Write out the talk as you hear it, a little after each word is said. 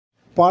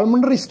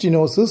Pulmonary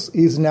stenosis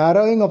is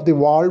narrowing of the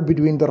wall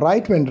between the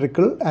right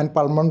ventricle and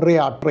pulmonary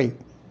artery.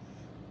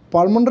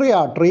 Pulmonary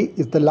artery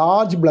is the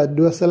large blood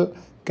vessel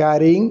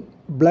carrying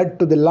blood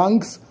to the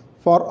lungs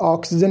for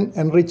oxygen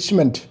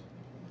enrichment.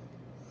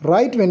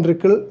 Right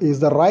ventricle is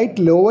the right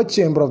lower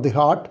chamber of the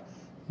heart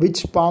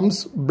which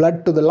pumps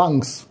blood to the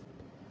lungs.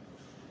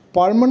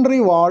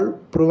 Pulmonary wall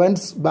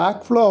prevents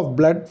backflow of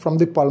blood from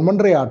the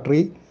pulmonary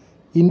artery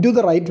into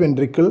the right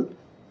ventricle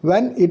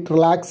when it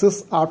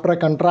relaxes after a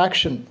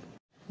contraction.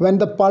 When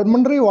the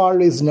pulmonary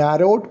wall is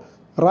narrowed,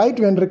 right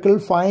ventricle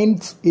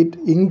finds it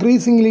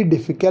increasingly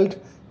difficult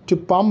to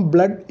pump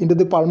blood into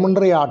the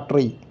pulmonary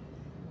artery.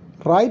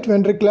 Right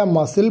ventricular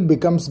muscle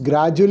becomes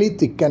gradually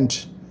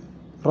thickened,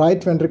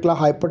 right ventricular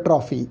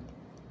hypertrophy,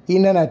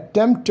 in an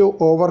attempt to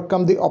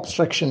overcome the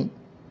obstruction.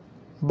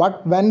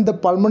 But when the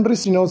pulmonary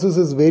stenosis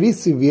is very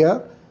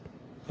severe,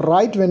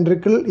 right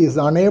ventricle is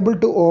unable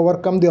to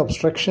overcome the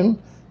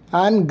obstruction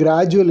and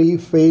gradually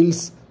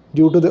fails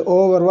due to the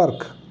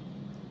overwork.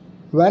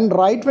 When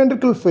right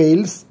ventricle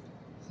fails,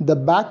 the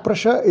back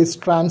pressure is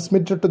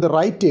transmitted to the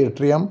right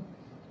atrium,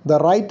 the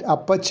right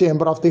upper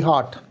chamber of the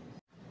heart.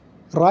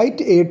 Right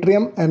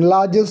atrium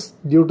enlarges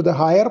due to the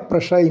higher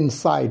pressure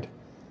inside.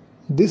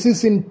 This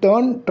is in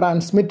turn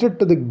transmitted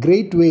to the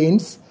great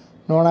veins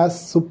known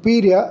as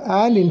superior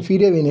and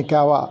inferior vena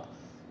cava.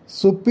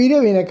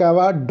 Superior vena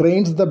cava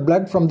drains the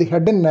blood from the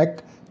head and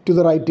neck to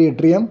the right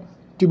atrium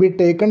to be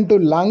taken to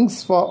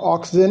lungs for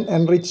oxygen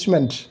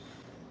enrichment.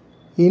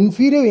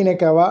 Inferior vena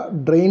cava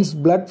drains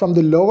blood from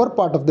the lower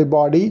part of the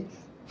body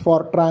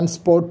for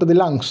transport to the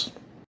lungs.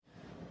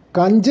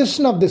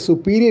 Congestion of the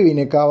superior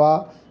vena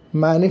cava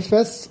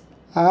manifests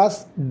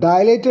as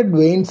dilated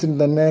veins in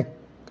the neck.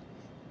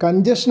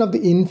 Congestion of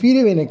the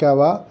inferior vena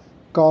cava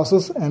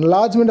causes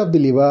enlargement of the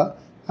liver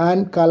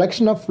and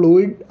collection of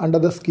fluid under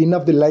the skin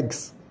of the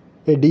legs,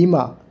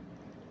 edema.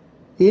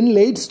 In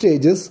late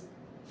stages,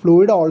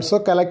 fluid also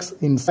collects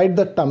inside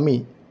the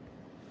tummy.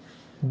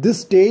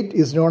 This state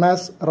is known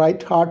as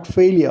right heart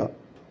failure.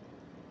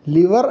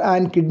 Liver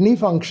and kidney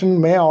function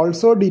may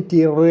also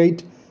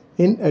deteriorate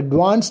in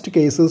advanced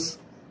cases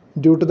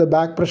due to the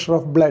back pressure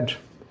of blood.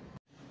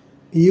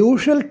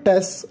 Usual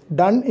tests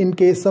done in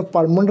case of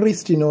pulmonary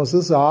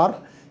stenosis are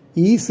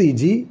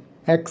ECG,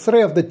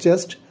 X-ray of the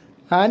chest,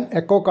 and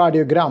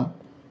echocardiogram,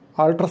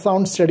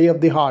 ultrasound study of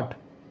the heart.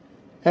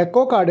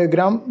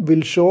 Echocardiogram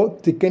will show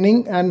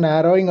thickening and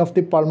narrowing of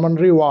the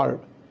pulmonary wall.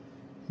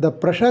 The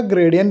pressure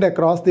gradient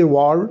across the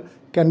wall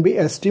can be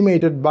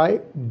estimated by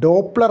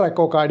Doppler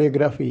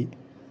echocardiography.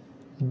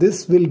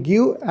 This will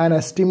give an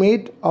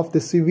estimate of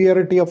the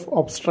severity of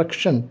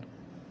obstruction.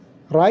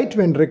 Right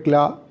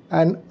ventricular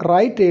and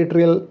right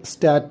atrial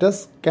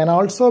status can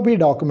also be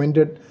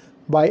documented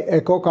by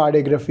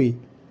echocardiography.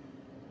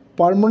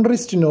 Pulmonary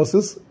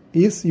stenosis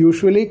is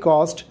usually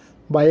caused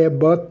by a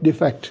birth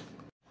defect.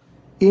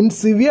 In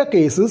severe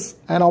cases,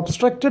 an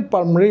obstructed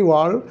pulmonary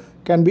wall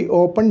can be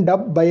opened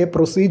up by a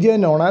procedure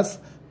known as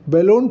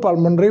balloon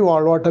pulmonary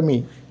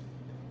valvotomy.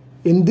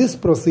 In this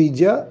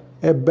procedure,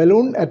 a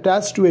balloon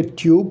attached to a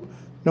tube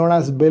known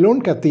as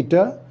balloon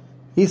catheter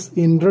is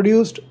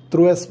introduced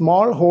through a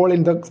small hole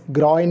in the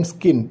groin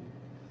skin.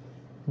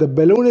 The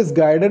balloon is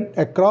guided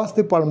across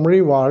the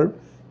pulmonary wall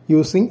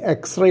using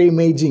X-ray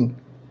imaging.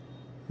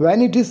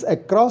 When it is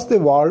across the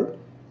wall,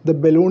 the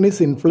balloon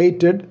is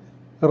inflated,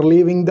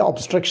 relieving the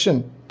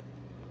obstruction.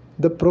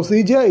 The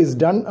procedure is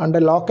done under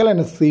local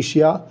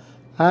anesthesia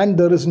and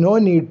there is no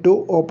need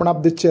to open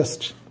up the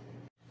chest.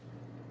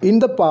 In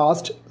the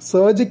past,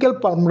 surgical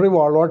pulmonary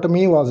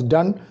valvotomy was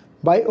done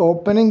by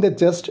opening the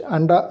chest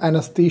under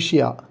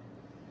anesthesia.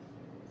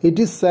 It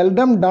is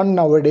seldom done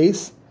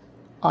nowadays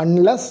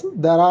unless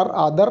there are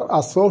other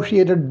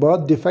associated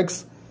birth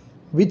defects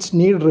which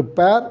need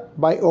repair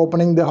by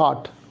opening the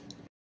heart.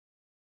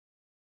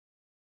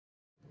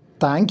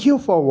 Thank you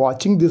for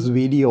watching this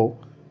video.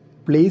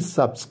 Please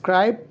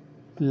subscribe,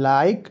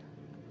 like,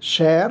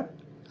 share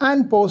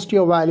and post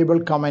your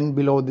valuable comment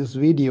below this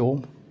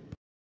video.